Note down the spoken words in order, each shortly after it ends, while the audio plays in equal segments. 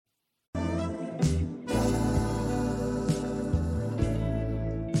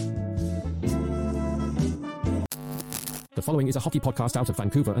The following is a hockey podcast out of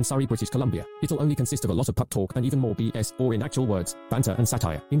Vancouver and Surrey, British Columbia. It'll only consist of a lot of puck talk and even more BS, or in actual words, banter and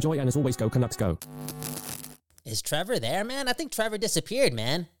satire. Enjoy, and as always, go Canucks go. Is Trevor there, man? I think Trevor disappeared,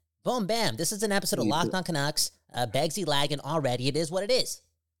 man. Boom, bam. This is an episode of Locked on Canucks. Begsy lagging already. It is what it is.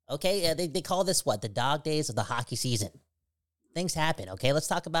 Okay, they call this, what, the dog days of the hockey season. Things happen, okay? Let's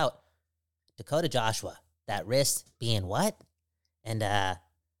talk about Dakota Joshua. That wrist being what? And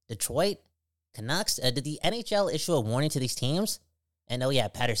Detroit Canucks. Did the NHL issue a warning to these teams? And oh yeah,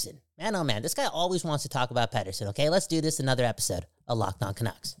 Pettersson. Man, oh man, this guy always wants to talk about Pettersson, okay? Let's do this another episode of Locked on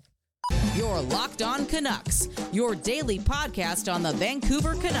Canucks. You're Locked on Canucks, your daily podcast on the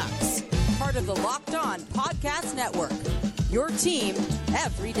Vancouver Canucks. Part of the Locked on Podcast Network, your team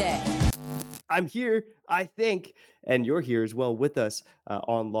every day. I'm here, I think, and you're here as well with us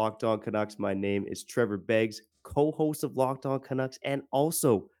on Locked on Canucks. My name is Trevor Beggs, co-host of Locked on Canucks and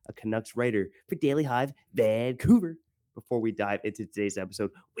also a Canucks writer for Daily Hive Vancouver. Before we dive into today's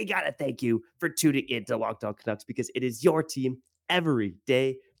episode, we got to thank you for tuning into Locked on Canucks because it is your team every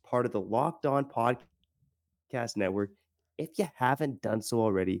day, part of the Locked on Podcast Network. If you haven't done so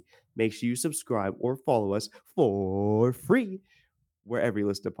already, make sure you subscribe or follow us for free wherever you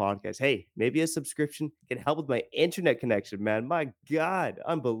listen to podcasts. Hey, maybe a subscription can help with my internet connection, man. My God,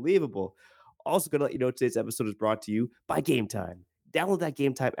 unbelievable. Also, going to let you know today's episode is brought to you by Game Time. Download that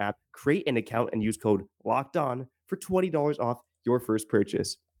Game Time app, create an account, and use code LOCKEDON for $20 off your first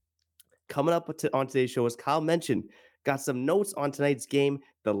purchase. Coming up on today's show, as Kyle mentioned, got some notes on tonight's game,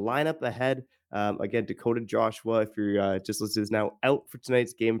 the lineup ahead. Again, Dakota Joshua, if you're just listening, is now out for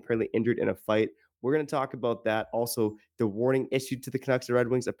tonight's game, apparently injured in a fight. We're going to talk about that. Also, the warning issued to the Canucks and Red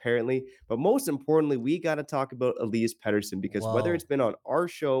Wings, apparently. But most importantly, we got to talk about Elias Pettersson, because whether it's been on our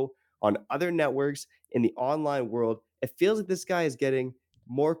show, on other networks, in the online world, it feels like this guy is getting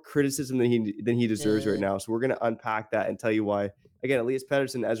more criticism than he deserves right now. So we're going to unpack that and tell you why. Again, Elias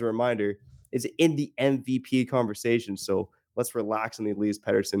Pettersson, as a reminder, is in the MVP conversation. So let's relax on the Elias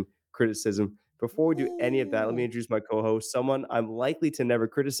Pettersson criticism. Before we do any of that, let me introduce my co-host, someone I'm likely to never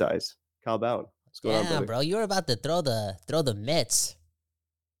criticize, Kyle Bound. What's going on, brother? Bro, you were about to throw the mitts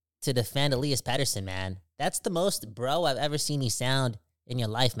to defend Elias Pettersson, man. That's the most bro I've ever seen you sound in your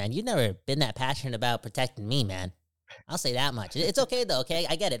life, man. You've never been that passionate about protecting me, man. I'll say that much. It's okay, though, okay?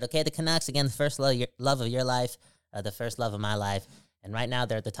 I get it, okay? The Canucks, again, the first love of your life, the first love of my life. And right now,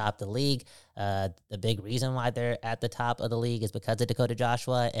 they're at the top of the league. The big reason why they're at the top of the league is because of Dakota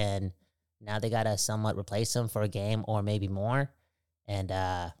Joshua, and now they got to somewhat replace him for a game or maybe more. And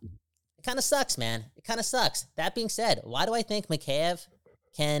it kind of sucks, man. It kind of sucks. That being said, why do I think Mikheyev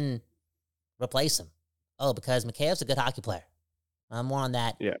can replace him? Oh, because Mikheyev's a good hockey player. More on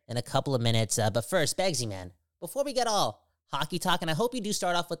that in a couple of minutes. But first, Begsy, man, before we get all hockey talk, and I hope you do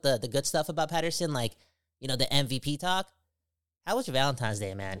start off with the good stuff about Pettersson, like, you know, the MVP talk. How was your Valentine's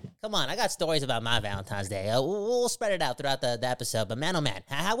Day, man? Come on, I got stories about my Valentine's Day. We'll spread it out throughout the episode. But man, oh man,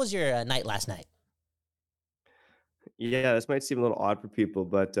 how was your night last night? Yeah, this might seem a little odd for people,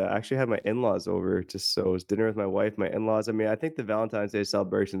 but I actually had my in-laws over, just so it was dinner with my wife, my in-laws. I mean, I think the Valentine's Day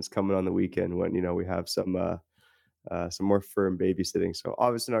celebration is coming on the weekend when, you know, we have some more firm babysitting. So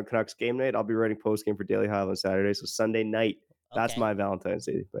obviously on Canucks game night, I'll be writing post-game for Daily Hive on Saturday. So Sunday night, that's my Valentine's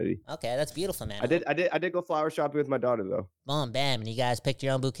Day, buddy. Okay, that's beautiful, man. I did go flower shopping with my daughter, though. Boom, bam, and you guys picked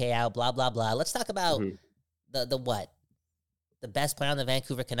your own bouquet out, blah, blah, blah. Let's talk about the what? The best player on the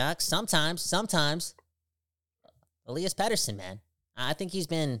Vancouver Canucks? Sometimes. Elias Pettersson, man. I think he's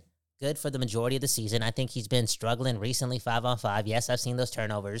been good for the majority of the season. I think he's been struggling recently 5-on-5. Yes, I've seen those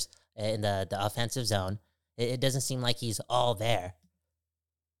turnovers in the offensive zone. It doesn't seem like he's all there.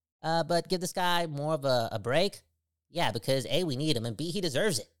 But give this guy more of a break. Yeah, because A, we need him, and B, he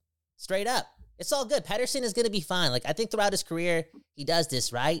deserves it. Straight up. It's all good. Pettersson is going to be fine. Like, I think throughout his career, he does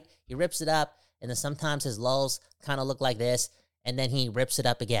this, right? He rips it up, and then sometimes his lulls kind of look like this, and then he rips it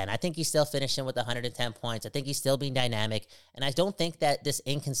up again. I think he's still finishing with 110 points. I think he's still being dynamic, and I don't think that this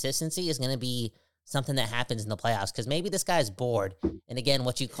inconsistency is going to be something that happens in the playoffs, because maybe this guy's bored, and again,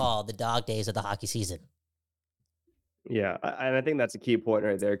 what you call the dog days of the hockey season. Yeah, and I think that's a key point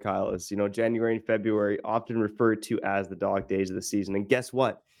right there, Kyle, is, you know, January and February often referred to as the dog days of the season. And guess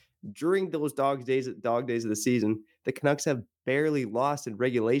what? During those dog days of the season, the Canucks have barely lost in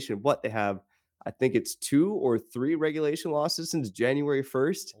regulation. What they have, I think it's 2 or 3 regulation losses since January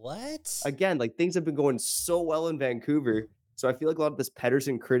 1st. What? Again, like, things have been going so well in Vancouver. So I feel like a lot of this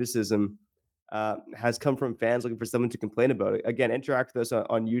Pettersson criticism has come from fans looking for someone to complain about it. Again, interact with us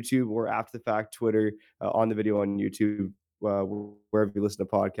on YouTube or after the fact, Twitter, on the video on YouTube, wherever you listen to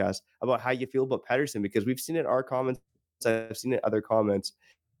podcasts, about how you feel about Pettersson, because we've seen it in our comments. I've seen it in other comments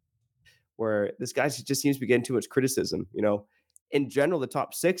where this guy just seems to be getting too much criticism. In general, the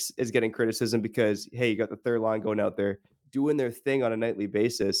top six is getting criticism because, hey, you got the third line going out there doing their thing on a nightly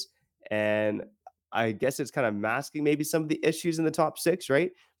basis. And I guess it's kind of masking maybe some of the issues in the top six,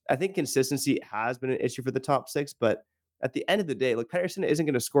 right? I think consistency has been an issue for the top six, but at the end of the day, like Pettersson isn't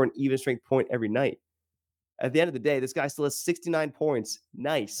going to score an even strength point every night. At the end of the day, this guy still has 69 points,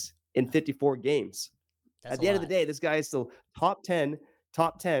 nice, in 54 games. That's At a the end of the lot. day, this guy is still top 10,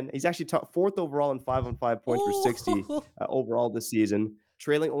 top 10. He's actually top fourth overall in 5-on-5 points per 60 Ooh. overall this season,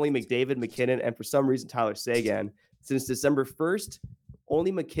 trailing only McDavid, McKinnon, and for some reason, Tyler Seguin. Since December 1st,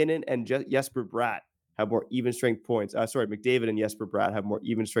 only McKinnon and Jesper Bratt have more even strength points. McDavid and Jesper Bratt have more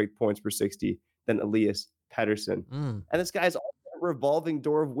even strength points per 60 than Elias Pettersson. Mm. And this guy's also a revolving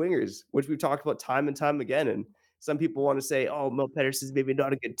door of wingers, which we've talked about time and time again. And some people want to say, oh, Mel Pettersson's maybe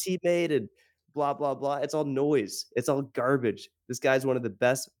not a good teammate and blah, blah, blah. It's all noise. It's all garbage. This guy's one of the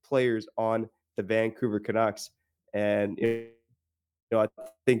best players on the Vancouver Canucks. And, I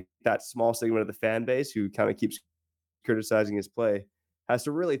think that small segment of the fan base who kind of keeps criticizing his play has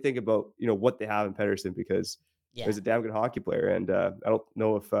to really think about, what they have in Pettersson, because he's a damn good hockey player. And I don't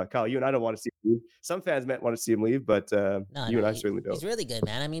know if, Kyle, you and I don't want to see him leave. Some fans might want to see him leave, but you and I certainly don't. He's really good,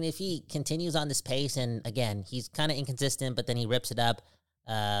 man. I mean, if he continues on this pace, and again, he's kind of inconsistent, but then he rips it up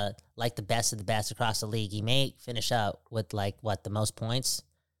like the best of the best across the league, he may finish out with the most points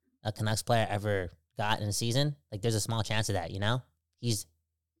a Canucks player ever got in a season. Like, there's a small chance of that, He's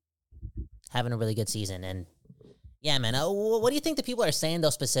having a really good season. And yeah, man, what do you think the people are saying,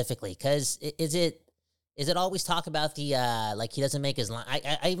 though, specifically? Because is it always talk about the, he doesn't make his line?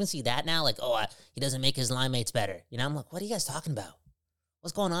 I even see that now, he doesn't make his line mates better. I'm like, what are you guys talking about?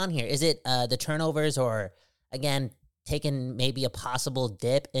 What's going on here? Is it the turnovers, or, again, taking maybe a possible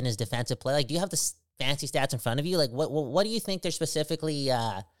dip in his defensive play? Like, do you have the fancy stats in front of you? Like, what do you think they're specifically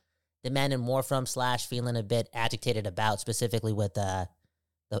demanding more from / feeling a bit agitated about, specifically with the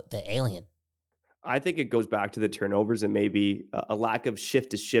alien? I think it goes back to the turnovers and maybe a lack of shift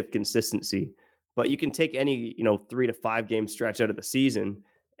to shift consistency. But you can take any, 3 to 5 game stretch out of the season,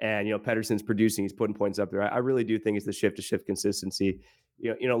 and, Pettersson's producing, he's putting points up there. I really do think it's the shift to shift consistency.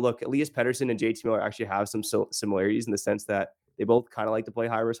 Look, Elias Pettersson and JT Miller actually have some similarities in the sense that they both kind of like to play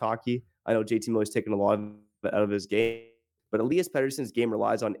high risk hockey. I know JT Miller's taken a lot of it out of his game, but Elias Pettersson's game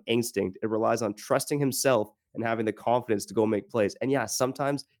relies on instinct. It relies on trusting himself and having the confidence to go make plays. And yeah,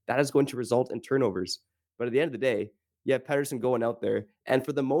 sometimes that is going to result in turnovers. But at the end of the day, you have Pettersson going out there and,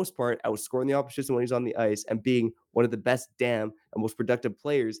 for the most part, outscoring the opposition when he's on the ice and being one of the best and most productive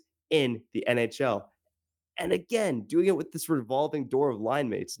players in the NHL. And again, doing it with this revolving door of line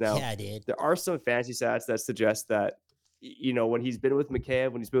mates. Now, yeah, dude, there are some fancy stats that suggest that, when he's been with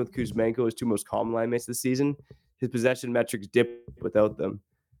Mikheyev, when he's been with Kuzmenko, his two most common line mates this season, his possession metrics dip without them.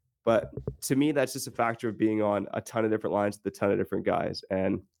 But to me, that's just a factor of being on a ton of different lines with a ton of different guys.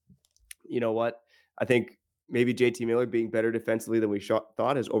 And you know what? I think maybe JT Miller being better defensively than we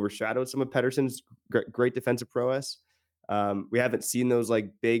thought has overshadowed some of Pettersson's great defensive prowess. We haven't seen those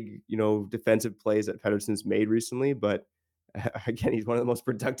big, defensive plays that Pettersson's made recently, but again, he's one of the most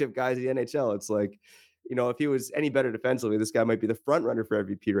productive guys in the NHL. It's like, if he was any better defensively, this guy might be the front runner for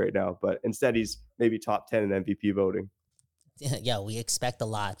MVP right now, but instead he's maybe top 10 in MVP voting. Yeah, we expect a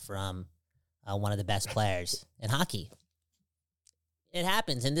lot from one of the best players in hockey. It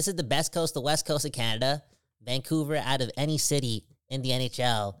happens, and this is the best coast, the west coast of Canada. Vancouver, out of any city in the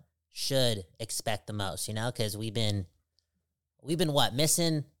NHL, should expect the most, because we've been what,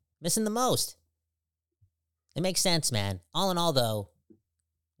 missing the most. It makes sense, man. All in all, though,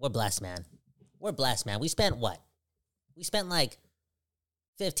 we're blessed, man. We're blessed, man. We spent what? We spent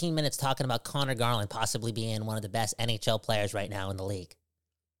 15 minutes talking about Connor Garland possibly being one of the best NHL players right now in the league.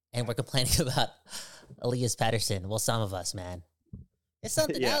 And we're complaining about Elias Pettersson. Well, some of us, man. It's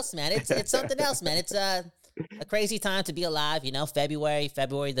something else, man. It's something else, man. It's a crazy time to be alive, February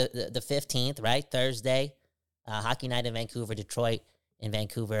the 15th, right? Thursday. Hockey night in Vancouver, Detroit in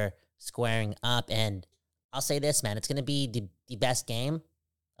Vancouver squaring up. And I'll say this, man. It's going to be the best game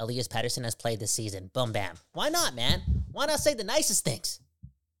Elias Pettersson has played this season. Boom, bam. Why not, man? Why not say the nicest things?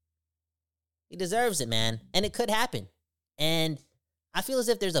 He deserves it, man. And it could happen. And I feel as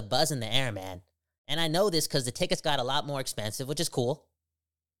if there's a buzz in the air, man. And I know this because the tickets got a lot more expensive, which is cool.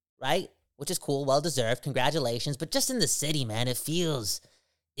 Right? Which is cool. Well-deserved. Congratulations. But just in the city, man, it feels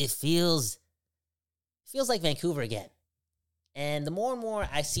like Vancouver again. And the more and more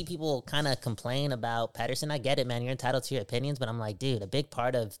I see people kind of complain about Pettersson, I get it, man. You're entitled to your opinions, but I'm like, dude, a big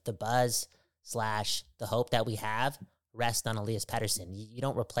part of the buzz / the hope that we have rests on Elias Pettersson. You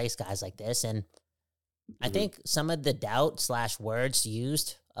don't replace guys like this. And I think some of the doubt / words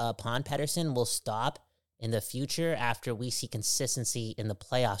used upon Pettersson will stop in the future after we see consistency in the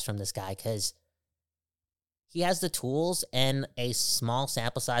playoffs from this guy, because he has the tools and a small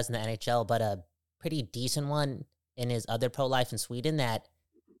sample size in the NHL, but a pretty decent one in his other pro life in Sweden, that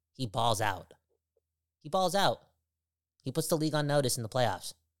he balls out. He balls out. He puts the league on notice in the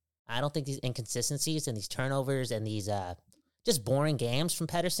playoffs. I don't think these inconsistencies and these turnovers and these just boring games from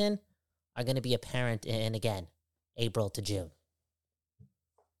Pettersson are going to be apparent in, again, April to June.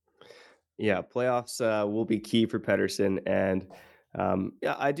 Yeah, playoffs will be key for Pettersson. And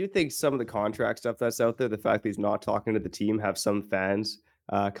yeah, I do think some of the contract stuff that's out there, the fact that he's not talking to the team, have some fans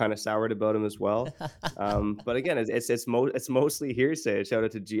kind of soured about him as well. But again, it's mostly hearsay. Shout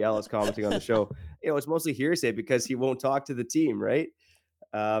out to GL is commenting on the show. It's mostly hearsay because he won't talk to the team, right?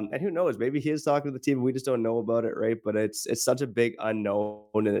 And who knows? Maybe he is talking to the team. We just don't know about it, right? But it's such a big unknown,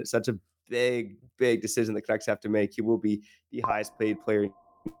 and it's such a big decision the Canucks have to make. He will be the highest paid player in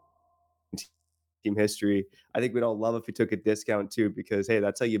team history. I think we'd all love if he took a discount too, because hey,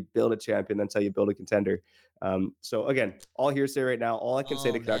 that's how you build a champion. That's how you build a contender. So again, all hearsay right now. All I can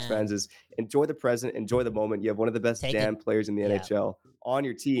say to Canucks fans is enjoy the present, enjoy the moment. You have one of the best players in the NHL on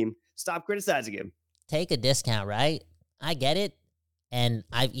your team. Stop criticizing him. Take a discount, right? I get it. And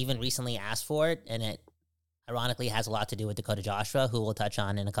I've even recently asked for it, and it ironically has a lot to do with Dakota Joshua, who we'll touch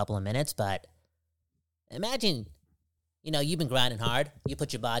on in a couple of minutes. But imagine, you've been grinding hard. You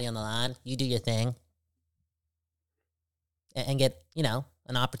put your body on the line. You do your thing. And get,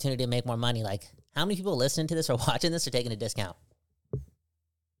 an opportunity to make more money. Like, how many people listening to this or watching this are taking a discount?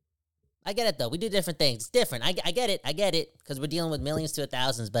 I get it, though. We do different things. It's different. I get it. Because we're dealing with millions to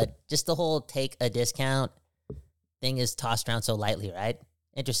thousands. But just the whole take a discount thing is tossed around so lightly, right?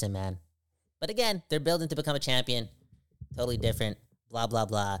 Interesting, man. But again, they're building to become a champion. Totally different. Blah, blah,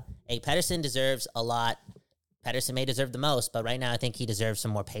 blah. Hey, Pettersson deserves a lot. Pettersson may deserve the most, but right now I think he deserves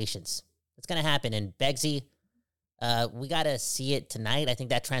some more patience. It's going to happen. And Beggsy, we got to see it tonight. I think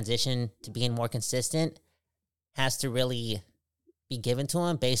that transition to being more consistent has to really be given to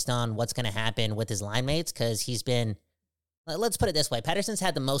him based on what's going to happen with his line mates, because he's been, let's put it this way, Pettersson's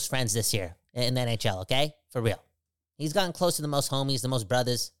had the most friends this year in the NHL, okay? For real. He's gotten close to the most homies, the most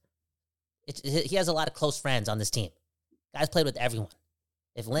brothers. He has a lot of close friends on this team. Guys played with everyone.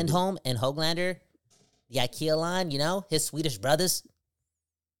 If Lindholm and Höglander, the IKEA line, his Swedish brothers,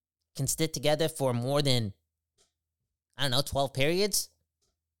 can stick together for more than, 12 periods,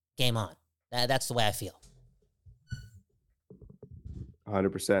 game on. That's the way I feel.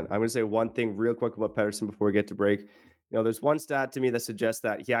 100%. I'm going to say one thing real quick about Pettersson before we get to break. There's one stat to me that suggests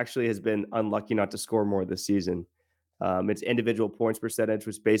that he actually has been unlucky not to score more this season. It's individual points percentage,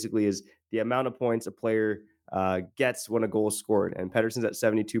 which basically is the amount of points a player gets when a goal is scored. And Pettersson's at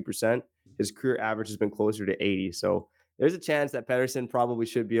 72%. His career average has been closer to 80. So there's a chance that Pettersson probably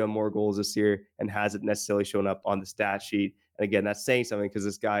should be on more goals this year and hasn't necessarily shown up on the stat sheet. And again, that's saying something because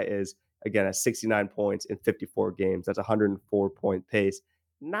this guy is, again, at 69 points in 54 games. That's a 104-point pace.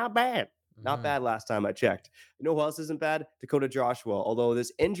 Not bad. Not bad last time I checked. You know who else isn't bad? Dakota Joshua. Although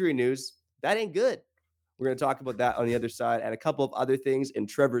this injury news, that ain't good. We're going to talk about that on the other side and a couple of other things in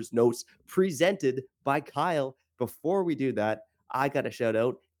Trevor's notes presented by Kyle. Before we do that, I got to shout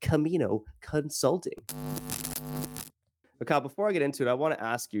out Camino Consulting. But Kyle, before I get into it, I want to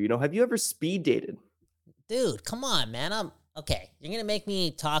ask you, have you ever speed dated? Dude, come on, man. Okay. You're going to make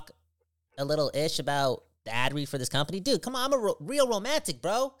me talk a little ish about the ad read for this company? Dude, come on. I'm a real romantic,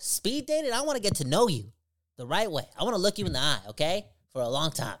 bro. Speed dated? I want to get to know you the right way. I want to look you in the eye, okay? For a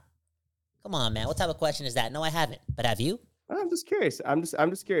long time. Come on, man. What type of question is that? No, I haven't. But have you? I'm just curious. I'm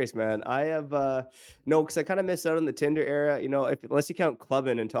just curious, man. I have no, because I kind of missed out on the Tinder era. Unless you count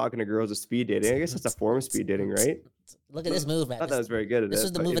clubbing and talking to girls as speed dating, I guess that's a form of speed dating, right? Look at this move, man. I thought that was very good. This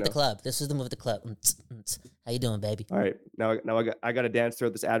was the move at the club. This was the move at the club. How you doing, baby? All right, now I got to dance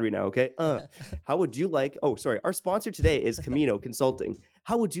throughout this ad read now. Okay. How would you like? Oh, sorry. Our sponsor today is Camino Consulting.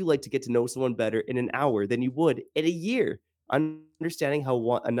 How would you like to get to know someone better in an hour than you would in a year? Understanding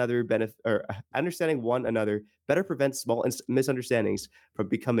one another better prevents small misunderstandings from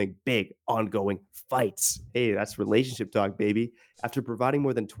becoming big, ongoing fights. Hey, that's relationship talk, baby. After providing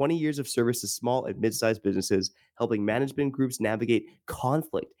more than 20 years of service to small and mid-sized businesses, helping management groups navigate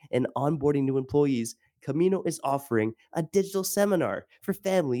conflict and onboarding new employees, Camino is offering a digital seminar for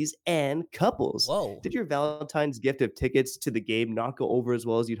families and couples. Whoa. Did your Valentine's gift of tickets to the game not go over as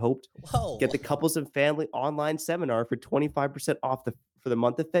well as you'd hoped? Whoa. Get the couples and family online seminar for 25% off for the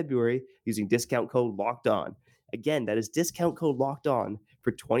month of February using discount code Locked On. Again, that is discount code Locked On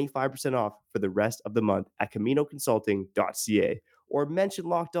for 25% off for the rest of the month at CaminoConsulting.ca. or mention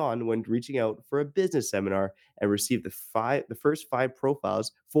Locked On when reaching out for a business seminar and receive the first 5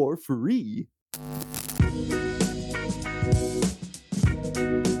 profiles for free.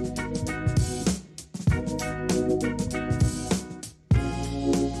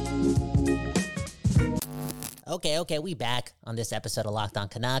 Okay, we back on this episode of Locked On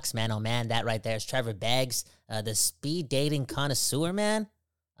Canucks. Man, oh man, that right there is Trevor Beggs, the speed dating connoisseur, man.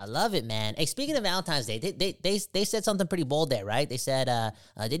 I love it, man. Hey, speaking of Valentine's Day, they said something pretty bold there, right? They said,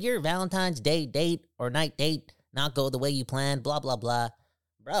 did your Valentine's Day date or night date not go the way you planned? Blah, blah, blah.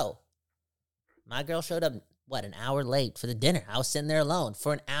 Bro, my girl showed up, an hour late for the dinner. I was sitting there alone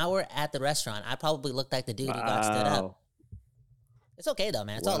for an hour at the restaurant. I probably looked like the dude who got stood up. It's okay, though,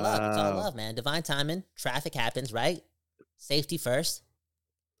 man. It's all love. It's all love, man. Divine timing. Traffic happens, right? Safety first.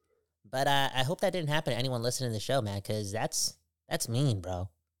 But I hope that didn't happen to anyone listening to the show, man, because that's mean, bro.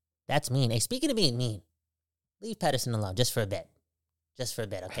 That's mean. Hey, speaking of being mean, leave Pettersson alone just for a bit. Just for a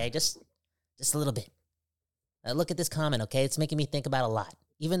bit, okay? Just a little bit. Look at this comment, okay? It's making me think about a lot.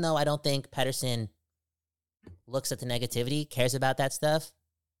 Even though I don't think Pettersson looks at the negativity, cares about that stuff,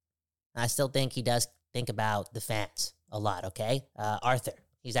 I still think he does think about the fans a lot, okay? Arthur,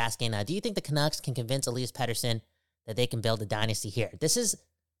 he's asking, do you think the Canucks can convince Elias Pettersson that they can build a dynasty here? This is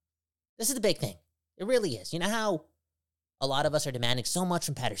the big thing. It really is. You know how a lot of us are demanding so much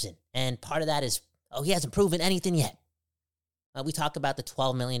from Pettersson, and part of that is, he hasn't proven anything yet. We talk about the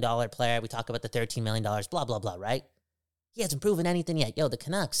 $12 million player. We talk about the $13 million, blah, blah, blah, right? He hasn't proven anything yet. Yo, the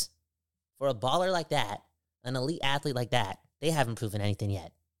Canucks, for a baller like that, an elite athlete like that, they haven't proven anything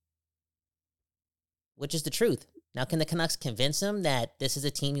yet. Which is the truth. Now, can the Canucks convince him that this is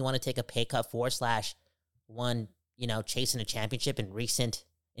a team you want to take a pay cut for / one, chasing a championship in recent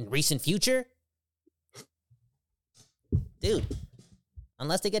future? Dude,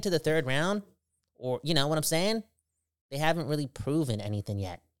 unless they get to the third round, or, you know what I'm saying? They haven't really proven anything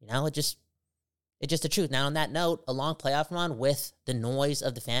yet. It's just the truth. Now, on that note, a long playoff run with the noise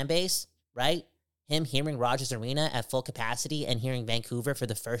of the fan base, right? Him hearing Rogers Arena at full capacity and hearing Vancouver for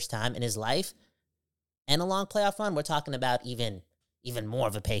the first time in his life, and a long playoff run, we're talking about even more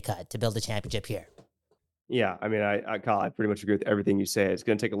of a pay cut to build a championship here. Yeah, I mean, Kyle, I pretty much agree with everything you say. It's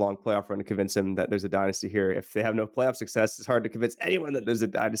going to take a long playoff run to convince him that there's a dynasty here. If they have no playoff success, it's hard to convince anyone that there's a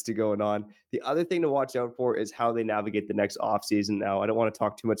dynasty going on. The other thing to watch out for is how they navigate the next offseason. Now, I don't want to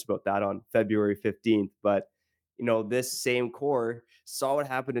talk too much about that on February 15th, but this same core saw what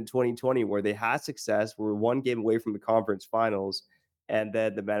happened in 2020 where they had success, were one game away from the conference finals, and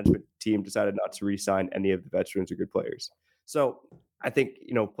then the management team decided not to re-sign any of the veterans or good players. So I think,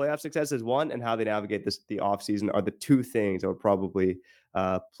 playoff success is one, and how they navigate the offseason are the two things I would probably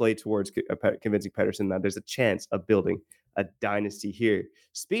play towards convincing Pettersson that there's a chance of building a dynasty here.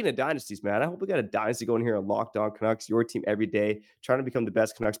 Speaking of dynasties, man, I hope we got a dynasty going here on Locked On Canucks, your team every day, trying to become the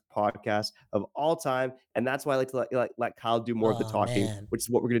best Canucks podcast of all time. And that's why I like to let Kyle do more of the talking, which is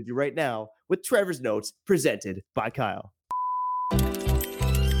what we're going to do right now with Trevor's Notes, presented by Kyle.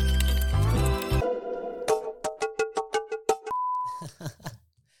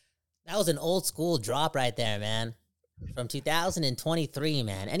 That was an old school drop right there, man. From 2023,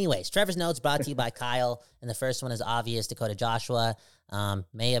 man. Anyways, Trevor's Notes brought to you by Kyle. And the first one is obvious. Dakota Joshua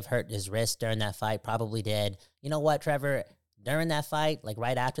may have hurt his wrist during that fight. Probably did. You know what, Trevor? During that fight, like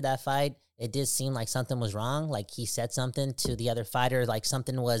right after that fight, it did seem like something was wrong. Like he said something to the other fighter. Like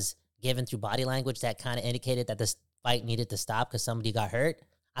something was given through body language that kind of indicated that this fight needed to stop because somebody got hurt.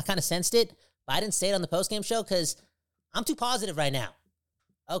 I kind of sensed it. But I didn't say it on the postgame show because I'm too positive right now.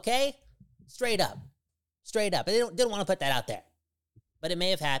 Okay? Straight up. I didn't want to put that out there. But it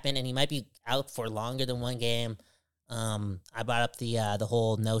may have happened, and he might be out for longer than one game. I brought up the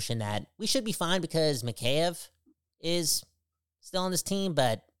whole notion that we should be fine because Mikheyev is still on this team,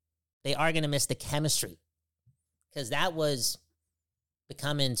 but they are going to miss the chemistry. Because that was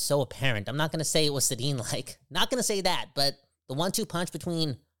becoming so apparent. I'm not going to say it was Sedin-like. Not going to say that, but the 1-2 punch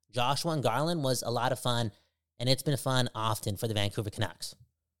between Joshua and Garland was a lot of fun, and it's been fun often for the Vancouver Canucks.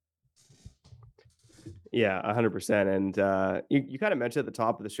 Yeah, 100%. And you kind of mentioned at the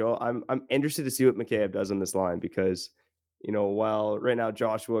top of the show, I'm interested to see what Mikheyev does on this line because, while right now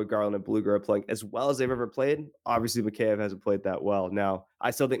Joshua, Garland, and Blueger are playing as well as they've ever played, obviously Mikheyev hasn't played that well. Now,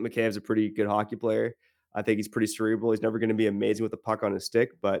 I still think Mikheyev's a pretty good hockey player. I think he's pretty cerebral. He's never going to be amazing with the puck on his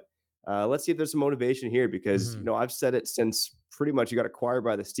stick, but let's see if there's some motivation here because, I've said it since pretty much he got acquired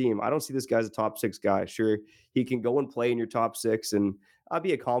by this team. I don't see this guy as a top 6 guy. Sure, he can go and play in your top 6 and I'll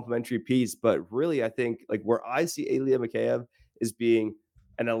be a complimentary piece, but really I think like where I see Ilya Mikheyev is being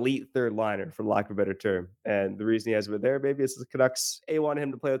an elite third liner, for lack of a better term. And the reason he has been there, maybe is the Canucks, A, wanted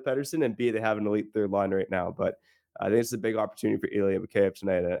him to play with Pettersson, and B, they have an elite third liner right now. But I think it's a big opportunity for Ilya Mikheyev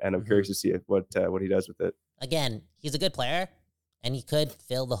tonight, and I'm curious to see what he does with it. Again, he's a good player, and he could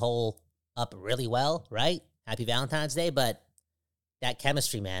fill the hole up really well, right? Happy Valentine's Day, but that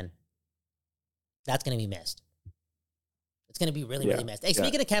chemistry, man, that's going to be missed. It's going to be really, really missed. Hey,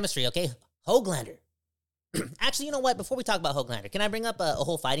 speaking of chemistry, okay, Höglander. Actually, you know what? Before we talk about Höglander, can I bring up a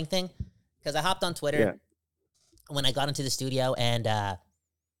whole fighting thing? Because I hopped on Twitter when I got into the studio, and I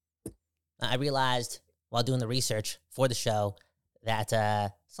realized while doing the research for the show that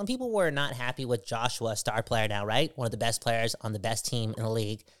some people were not happy with Joshua, star player now, right? One of the best players on the best team in the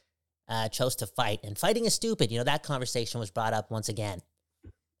league, chose to fight. And fighting is stupid. You know, that conversation was brought up once again.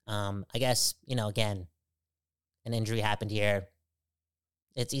 I guess, you know, again, an injury happened here.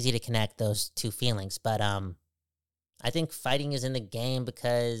 It's easy to connect those two feelings. But I think fighting is in the game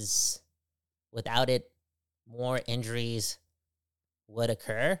because without it, more injuries would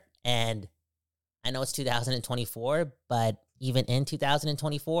occur. And I know it's 2024, but even in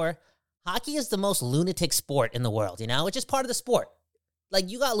 2024, hockey is the most lunatic sport in the world, you know? It's just part of the sport. Like,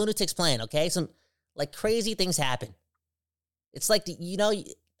 you got lunatics playing, okay? Some, like, crazy things happen. It's like, you know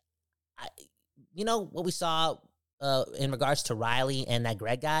what we saw in regards to Riley and that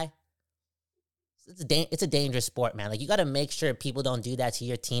Greg guy? It's a dangerous sport, man. Like, you got to make sure people don't do that to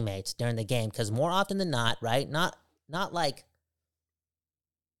your teammates during the game, because more often than not, right? Not like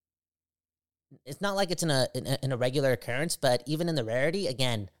it's not like it's in a regular occurrence, but even in the rarity,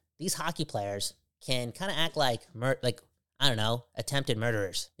 again, these hockey players can kind of act like I don't know, attempted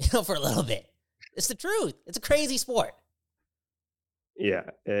murderers, you know, for a little bit. It's the truth. It's a crazy sport. Yeah,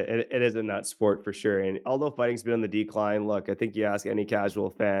 it is a nut sport for sure. And although fighting's been on the decline, look, I think you ask any casual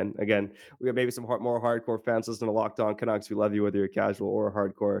fan, again, we got maybe some more hardcore fans listening to Locked On Canucks. We love you whether you're casual or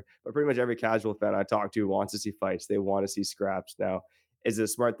hardcore, but pretty much every casual fan I talk to wants to see fights. They want to see scraps. Now, is it a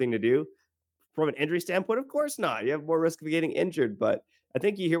smart thing to do? From an injury standpoint, of course not. You have more risk of getting injured, but I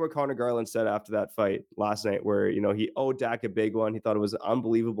think you hear what Connor Garland said after that fight last night, where, you know, he owed Dak a big one. He thought it was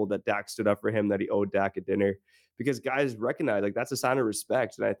unbelievable that Dak stood up for him, that he owed Dak a dinner, because guys recognize, like, that's a sign of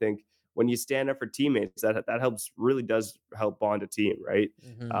respect. And I think when you stand up for teammates, that helps, really does help bond a team, right?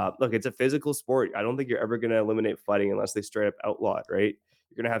 Look, it's a physical sport. I don't think you're ever going to eliminate fighting unless they straight up outlaw it, right?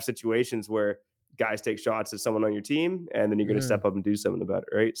 You're going to have situations where guys take shots at someone on your team, and then you're going to step up and do something about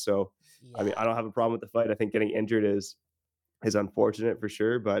it, right? So, I mean, I don't have a problem with the fight. I think getting injured is unfortunate for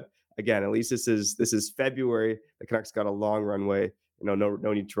sure, but again, at least this is February. The Canucks got a long runway. You know,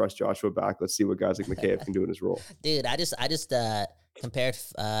 no need to trust Joshua back. Let's see what guys like Mikheyev can do in his role. Dude, I just compared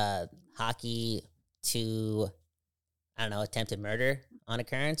hockey to, I don't know, attempted murder on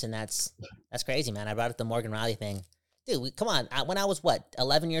occurrence, and that's crazy, man. I brought up the Morgan Riley thing. Dude, come on. When I was,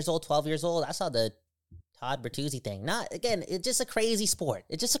 11 years old, 12 years old, I saw the Todd Bertuzzi thing. It's just a crazy sport.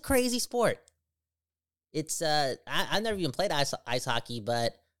 It's just a crazy sport. It's, I've never even played ice hockey,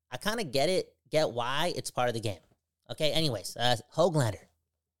 but I kind of get why it's part of the game. Okay, anyways, Höglander.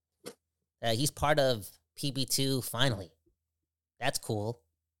 He's part of PB2 finally. That's cool.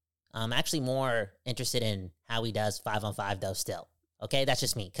 I'm actually more interested in how he does 5-on-5 though still. Okay, that's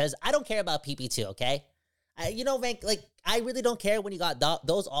just me, because I don't care about PP2, okay? I really don't care when you got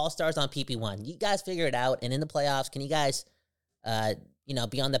those all-stars on PP1. You guys figure it out, and in the playoffs, can you guys,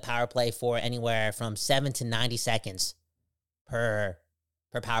 be on the power play for anywhere from 7 to 90 seconds per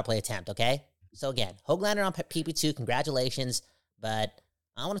power play attempt, okay? So again, Höglander on PP2, congratulations, but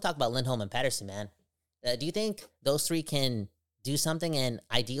I want to talk about Lindholm and Pettersson, man. Do you think those three can do something, and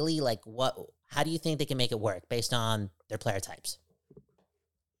ideally, how do you think they can make it work based on their player types?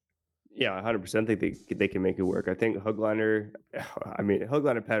 Yeah, 100% think they can make it work. I think Höglander,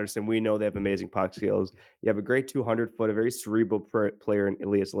 Pettersson, we know they have amazing puck skills. You have a great 200-foot, a very cerebral player in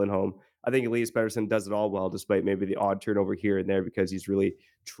Elias Lindholm. I think Elias Pettersson does it all well, despite maybe the odd turnover here and there, because he's really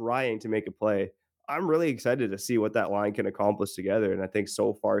trying to make a play. I'm really excited to see what that line can accomplish together, and I think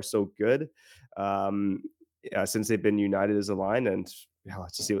so far so good since they've been united as a line. And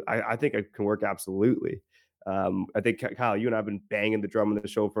let's just see. I think it can work absolutely. I think, Kyle, you and I have been banging the drum on the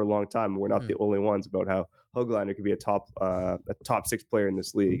show for a long time. We're not the only ones about how Höglander could be a top 6 player in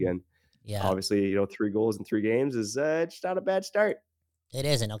this league. And obviously, 3 goals in 3 games is just not a bad start. It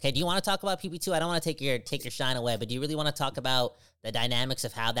isn't. Okay. Do you want to talk about PP2? I don't want to take your shine away, but do you really want to talk about the dynamics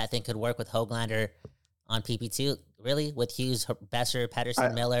of how that thing could work with Höglander on PP2? Really? With Hughes, Besser, I,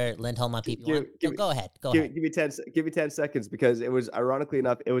 Pettersson, Miller, Lindholm on PP1? Go ahead. Go ahead. Give me 10 seconds because it was ironically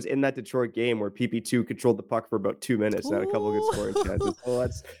enough, it was in that Detroit game where PP2 controlled the puck for about 2 minutes and had a couple of good scoring chances. So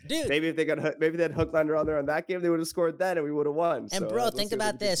let's Dude. maybe if they had hook liner on there on that game, they would have scored then and we would have won. And bro, think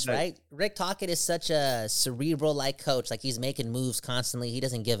about this, right? Rick Tocchet is such a cerebral-like coach. Like, he's making moves constantly. He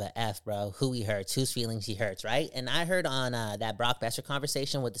doesn't give a F, bro, who he hurts, whose feelings he hurts, right? And I heard on that Brock Besser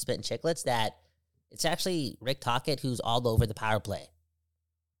conversation with the Spit and Chicklets that it's actually Rick Tocchet who's all over the power play.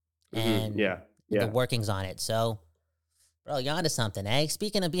 And the workings on it. So, bro, you're onto something, eh?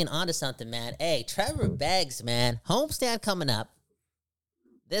 Speaking of being onto something, man. Hey, Trevor Beggs, man. Homestand coming up.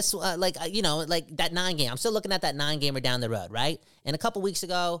 This, that 9 game. I'm still looking at that 9-gamer down the road, right? And a couple weeks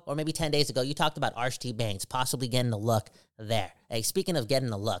ago, or maybe 10 days ago, you talked about Archie Bains possibly getting a look there. Hey, speaking of getting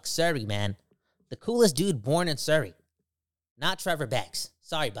a look, Surrey, man. The coolest dude born in Surrey. Not Trevor Beggs.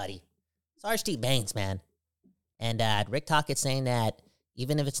 Sorry, buddy. It's Archie Bains, man. And Rick Tocchet saying that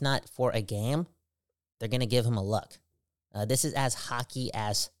even if it's not for a game, they're going to give him a look. This is as hockey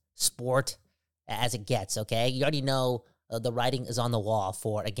as sport as it gets, okay? You already know the writing is on the wall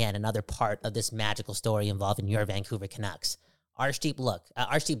for, again, another part of this magical story involving your Vancouver Canucks. Archie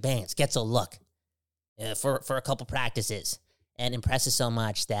Bains gets a look for a couple practices and impresses so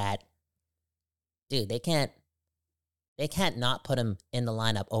much that, dude, they can't not put him in the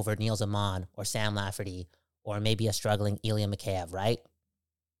lineup over Neil Zaman or Sam Lafferty or maybe a struggling Ilya Mikheyev, right?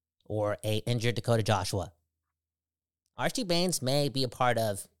 Or a injured Dakota Joshua. Archie Bains may be a part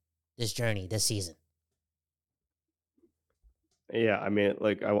of this journey this season. Yeah, I mean,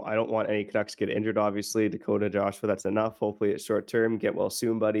 like, I don't want any Canucks to get injured, obviously. Dakota Joshua, that's enough. Hopefully it's short term. Get well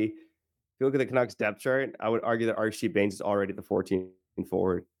soon, buddy. If you look at the Canucks depth chart, I would argue that Archie Bains is already the 14th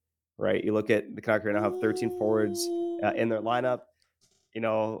forward, right? You look at the Canucks right now have 13 forwards in their lineup. You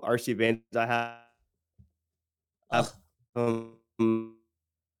know, Archie Bains, I have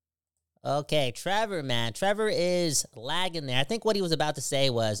Okay, Trevor, man. Trevor is lagging there. I think what he was about to say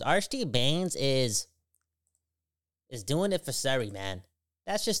was Archie Bains is doing it for Surrey, man.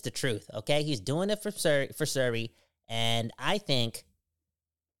 That's just the truth, okay? He's doing it for Surrey, and I think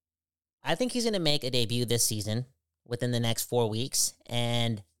he's going to make a debut this season within the next 4 weeks,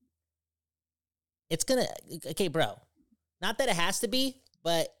 and it's going to, okay, bro, not that it has to be,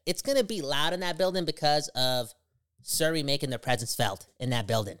 but it's going to be loud in that building because of Surrey making their presence felt in that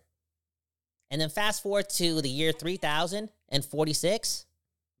building. And then fast forward to the year 3046,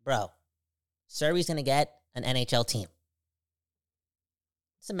 bro, Surrey's going to get an NHL team.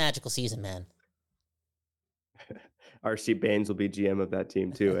 It's a magical season, man. Archie Bains will be GM of that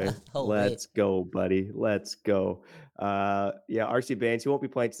team too, eh? Let's go, buddy. Let's go. Archie Bains, he won't be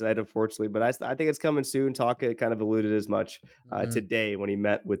playing tonight, unfortunately, but I think it's coming soon. Tocchet kind of alluded as much today when he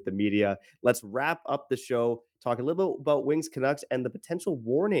met with the media. Let's wrap up the show, talk a little bit about Wings Canucks and the potential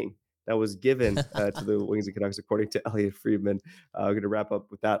warning that was given to the Wings and Canucks, according to Elliot Friedman. We're going to wrap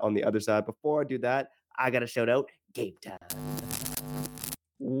up with that on the other side. Before I do that, I got to shout out Game Time.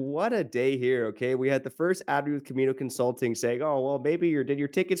 What a day here, okay? We had the first ad with Camino Consulting saying, oh, well, maybe did your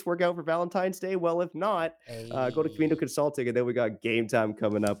tickets work out for Valentine's Day? Well, if not, go to Camino Consulting. And then we got Game Time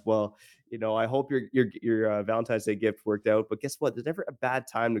coming up. Well, you know, I hope your Valentine's Day gift worked out. But guess what? There's never a bad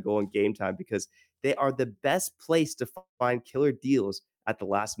time to go on Game Time because they are the best place to find killer deals at the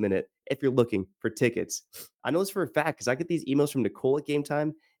last minute if you're looking for tickets. I know this for a fact because I get these emails from Nicole at Game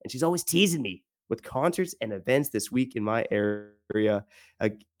Time, and she's always teasing me with concerts and events this week in my area.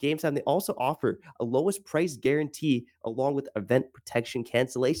 Game Time, they also offer a lowest price guarantee along with event protection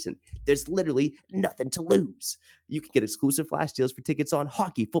cancellation. There's literally nothing to lose. You can get exclusive flash deals for tickets on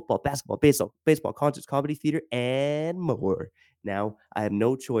hockey, football, basketball, baseball, concerts, comedy, theater, and more. Now, I have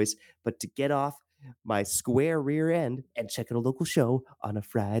no choice but to get off my square rear end and check out a local show on a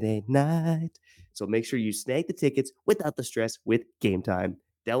Friday night. So make sure you snag the tickets without the stress with Game Time.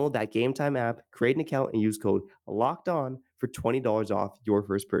 Download that Game Time app, create an account, and use code LOCKEDON for $20 off your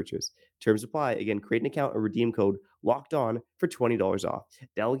first purchase. Terms apply. Again, create an account and redeem code LOCKEDON for $20 off.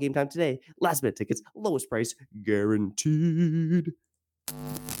 Download Game Time today. Last minute tickets, lowest price guaranteed.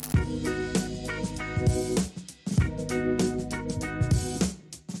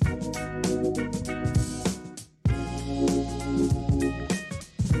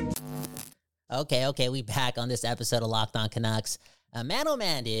 Okay, we back on this episode of Locked On Canucks. Man, oh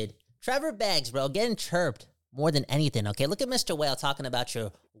man, dude. Trevor Beggs, bro, getting chirped more than anything, okay? Look at Mr. Whale talking about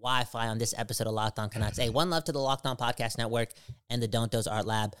your Wi-Fi on this episode of Locked On Canucks. Hey, one love to the Locked On Podcast Network and the Don't Doze Art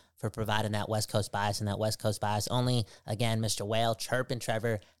Lab for providing that West Coast bias and that West Coast bias only. Again, Mr. Whale chirping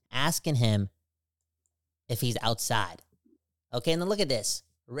Trevor, asking him if he's outside. Okay, and then look at this.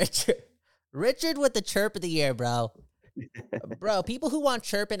 Richard with the chirp of the year, bro. Bro, people who want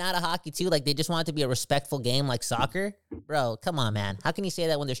chirping out of hockey too, like they just want it to be a respectful game like soccer. Bro, come on, man. How can you say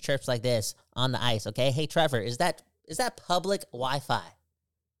that when there's chirps like this on the ice, okay? Hey, Trevor, is that public Wi-Fi?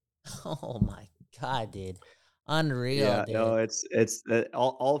 Oh my God, dude. Unreal, Yeah, no, dude. it's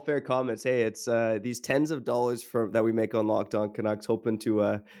all fair comments. Hey, it's these tens of dollars from that we make on Locked On Canucks, hoping to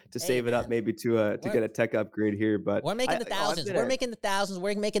Hey, save it up man. maybe to We're get a tech upgrade here. But we're making the I've thousands. been We're a making the thousands.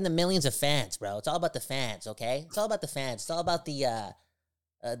 We're making the millions of fans, bro. It's all about the fans, okay? It's all about the fans. It's all about the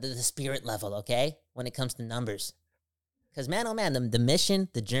spirit level, okay? When it comes to numbers. Because, man, oh, man, the mission,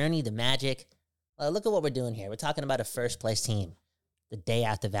 the journey, the magic. Look at what we're doing here. We're talking about a first-place team the day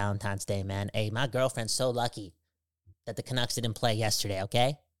after Valentine's Day, man. Hey, my girlfriend's so lucky that the Canucks didn't play yesterday,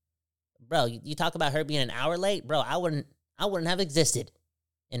 okay? Bro, you talk about her being an hour late? Bro, I wouldn't have existed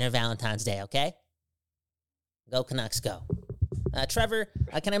in her Valentine's Day, okay? Go Canucks, go. Trevor,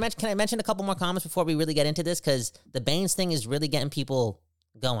 can I mention a couple more comments before we really get into this? Because the Baines thing is really getting people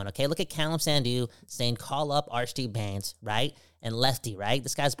going, okay? Look at Callum Sandu saying, call up Archie Baines, right? And Lefty, right?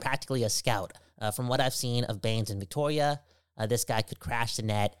 This guy's practically a scout. From what I've seen of Baines in Victoria, this guy could crash the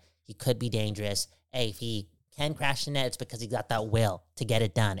net. He could be dangerous. Hey, if he can crash the net, it's because he got that will to get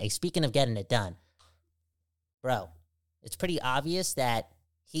it done. Hey, speaking of getting it done, bro, it's pretty obvious that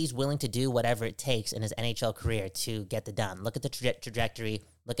he's willing to do whatever it takes in his NHL career to get the done. Look at the trajectory.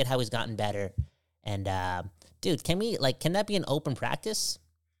 Look at how he's gotten better. And, dude, can that be an open practice?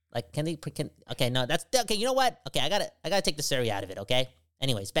 Like, okay, no, that's, okay, you know what? Okay, I gotta take the Surrey out of it, okay?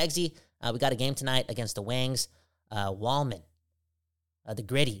 Anyways, Begsy, we got a game tonight against the Wings. Wallman, the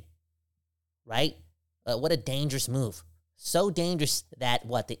Gritty, right? What a dangerous move. So dangerous that,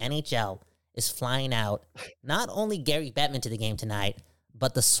 the NHL is flying out not only Gary Bettman to the game tonight,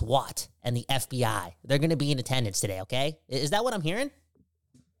 but the SWAT and the FBI. They're going to be in attendance today, okay? Is that what I'm hearing?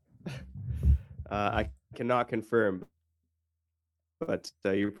 I cannot confirm, but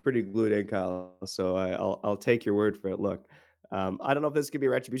you're pretty glued in, Kyle. So I'll take your word for it. Look, I don't know if this could be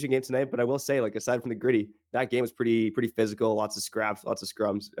a retribution game tonight, but I will say, like, aside from the Gritty, that game was pretty physical, lots of scraps, lots of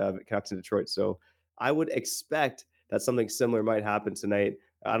scrums, Canucks in Detroit. So I would expect that something similar might happen tonight.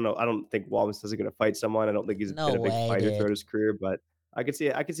 I don't know. I don't think Wallace is going to fight someone. I don't think he's No been a big way, fighter throughout dude. his career, but I could see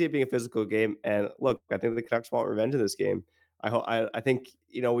it. I could see it being a physical game. And look, I think the Canucks want revenge in this game. I think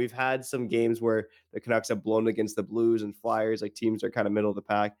we've had some games where the Canucks have blown against the Blues and Flyers, like teams are kind of middle of the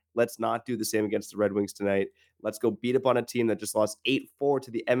pack. Let's not do the same against the Red Wings tonight. Let's go beat up on a team that just lost 8-4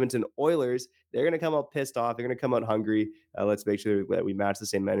 to the Edmonton Oilers. They're going to come out pissed off. They're going to come out hungry. Let's make sure that we match the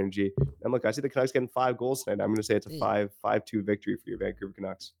same energy. And look, I see the Canucks getting 5 goals tonight. I'm going to say it's a 5-2 victory for your Vancouver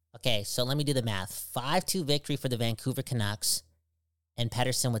Canucks. Okay, so let me do the math. 5-2 victory for the Vancouver Canucks and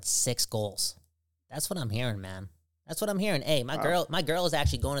Pettersson with 6 goals. That's what I'm hearing, man. That's what I'm hearing. Hey, my girl is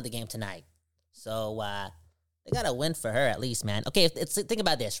actually going to the game tonight. So they got to win for her at least, man. Okay, think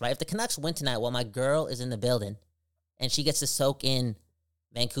about this, right? If the Canucks win tonight while my girl is in the building and she gets to soak in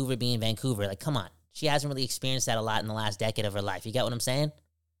Vancouver being Vancouver, like, come on. She hasn't really experienced that a lot in the last decade of her life. You get what I'm saying?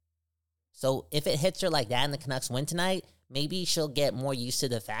 So if it hits her like that and the Canucks win tonight, maybe she'll get more used to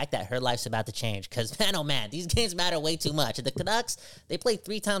the fact that her life's about to change. Because, man, oh, man, these games matter way too much. And the Canucks, they play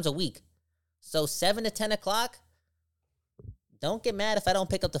 3 times a week. So 7 to 10 o'clock, don't get mad if I don't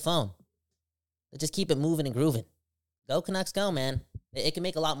pick up the phone. Just keep it moving and grooving. Go Canucks, go, man. It can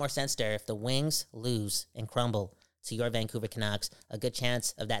make a lot more sense there if the Wings lose and crumble to your Vancouver Canucks. A good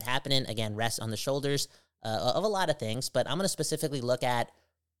chance of that happening. Again, rest on the shoulders of a lot of things. But I'm going to specifically look at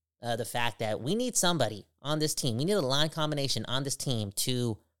the fact that we need somebody on this team. We need a line combination on this team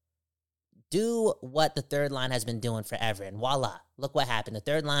to do what the third line has been doing forever. And voila, look what happened. The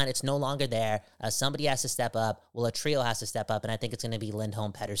third line, it's no longer there. Somebody has to step up. Well, a trio has to step up, and I think it's going to be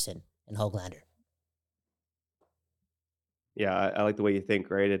Lindholm, Pettersson, and Höglander. Yeah, I like the way you think,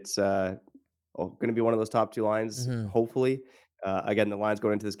 right? It's going to be one of those top 2 lines, hopefully. Again, the lines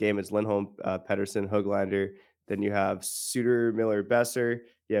going into this game is Lindholm, Pettersson, Höglander. Then you have Suter, Miller, Besser.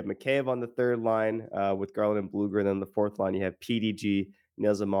 You have McCabe on the third line with Garland and Blueger. And then the fourth line, you have PDG,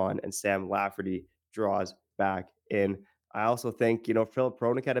 Nils Amon, and Sam Lafferty draws back in. I also think, Philip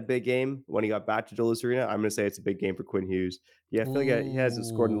Pronik had a big game when he got back to Duluth Arena. I'm going to say it's a big game for Quinn Hughes. Yeah, I feel like he hasn't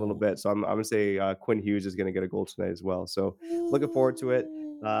scored in a little bit. So I'm going to say Quinn Hughes is going to get a goal tonight as well. So looking forward to it.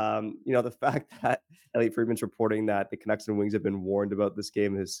 The fact that Elliot Friedman's reporting that the Canucks and Wings have been warned about this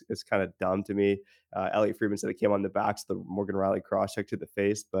game is kind of dumb to me. Elliot Friedman said it came on the backs of the Morgan Riley cross check to the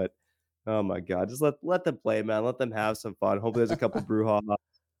face, but oh my God, just let them play, man. Let them have some fun. Hopefully there's a couple brouhaha,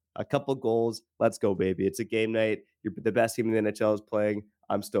 a couple goals. Let's go, baby. It's a game night. You're the best team in the NHL is playing.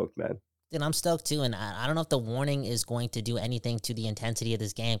 I'm stoked, man. Dude, I'm stoked too, and I don't know if the warning is going to do anything to the intensity of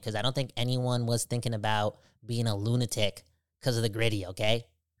this game because I don't think anyone was thinking about being a lunatic because of the gritty, okay?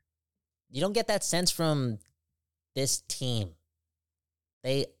 You don't get that sense from this team.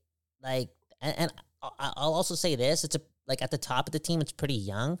 They, and I'll also say this, it's at the top of the team, it's pretty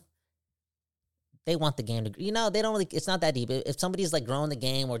young. They want the game to, they don't really, it's not that deep. If somebody's like growing the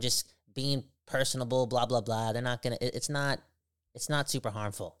game or just being personable, blah, blah, blah, they're not going to, it's not super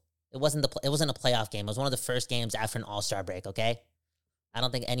harmful. It wasn't a playoff game. It was one of the first games after an all-star break, okay? I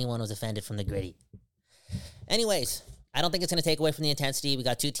don't think anyone was offended from the gritty. Anyways, I don't think it's going to take away from the intensity. We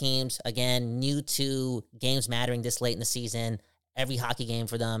got two teams, again, new to games mattering this late in the season. Every hockey game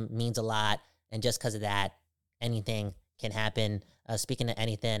for them means a lot, and just because of that, anything can happen. Speaking of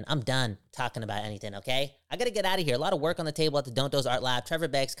anything, I'm done talking about anything, okay? I got to get out of here. A lot of work on the table at the Don't Doze Art Lab. Trevor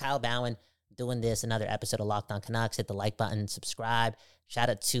Beggs, Kyle Bowen, doing this, another episode of Locked On Canucks. Hit the like button, subscribe. Shout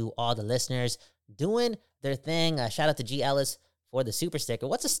out to all the listeners doing their thing. Shout out to G. Ellis for the super sticker.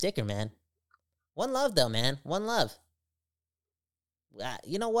 What's a sticker, man? One love, though, man. One love.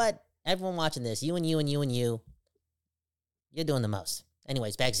 You know what? Everyone watching this, you and you and you and you, you're doing the most.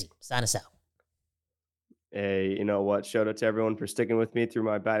 Anyways, Beggsy, sign us out. Hey, you know what? Shout out to everyone for sticking with me through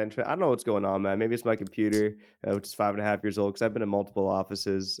my bad intro. I don't know what's going on, man. Maybe it's my computer, which is 5.5 years old, because I've been in multiple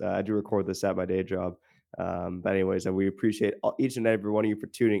offices. I do record this at my day job. But anyways, we appreciate each and every one of you for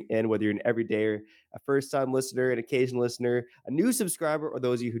tuning in, whether you're an everydayer, a first-time listener, an occasional listener, a new subscriber, or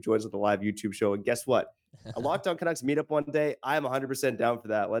those of you who joins with the live YouTube show. And guess what? A Locked On Canucks meetup one day. I am 100% down for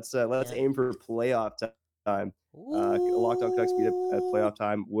that. Let's aim for playoff time. A Locked On Canucks meetup at playoff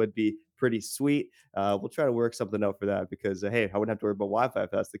time would be pretty sweet. We'll try to work something out for that because, hey, I wouldn't have to worry about Wi-Fi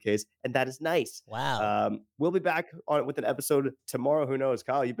if that's the case. And that is nice. Wow. We'll be back on with an episode tomorrow. Who knows?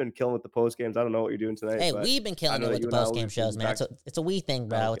 Kyle, you've been killing with the post games. I don't know what you're doing tonight. Hey, we've been killing it with the post game shows, man. It's a we thing,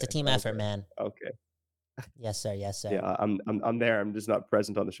 bro. Okay, it's a team effort, man. Okay. Yes, sir. Yes, sir. Yeah, I'm there. I'm just not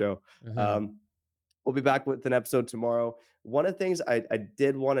present on the show. Mm-hmm. We'll be back with an episode tomorrow. One of the things I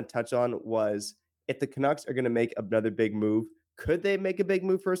did want to touch on was if the Canucks are going to make another big move, could they make a big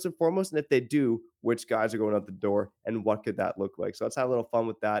move first and foremost? And if they do, which guys are going out the door and what could that look like? So let's have a little fun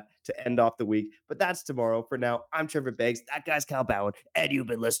with that to end off the week. But that's tomorrow. For now, I'm Trevor Beggs. That guy's Kyle Bowen. And you've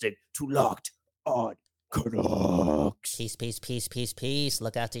been listening to Locked On Canucks. Peace, peace, peace, peace, peace.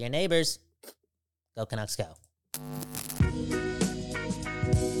 Look after your neighbors. Go Canucks, go.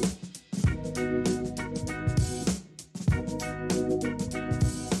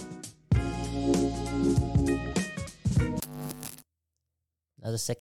 Another sick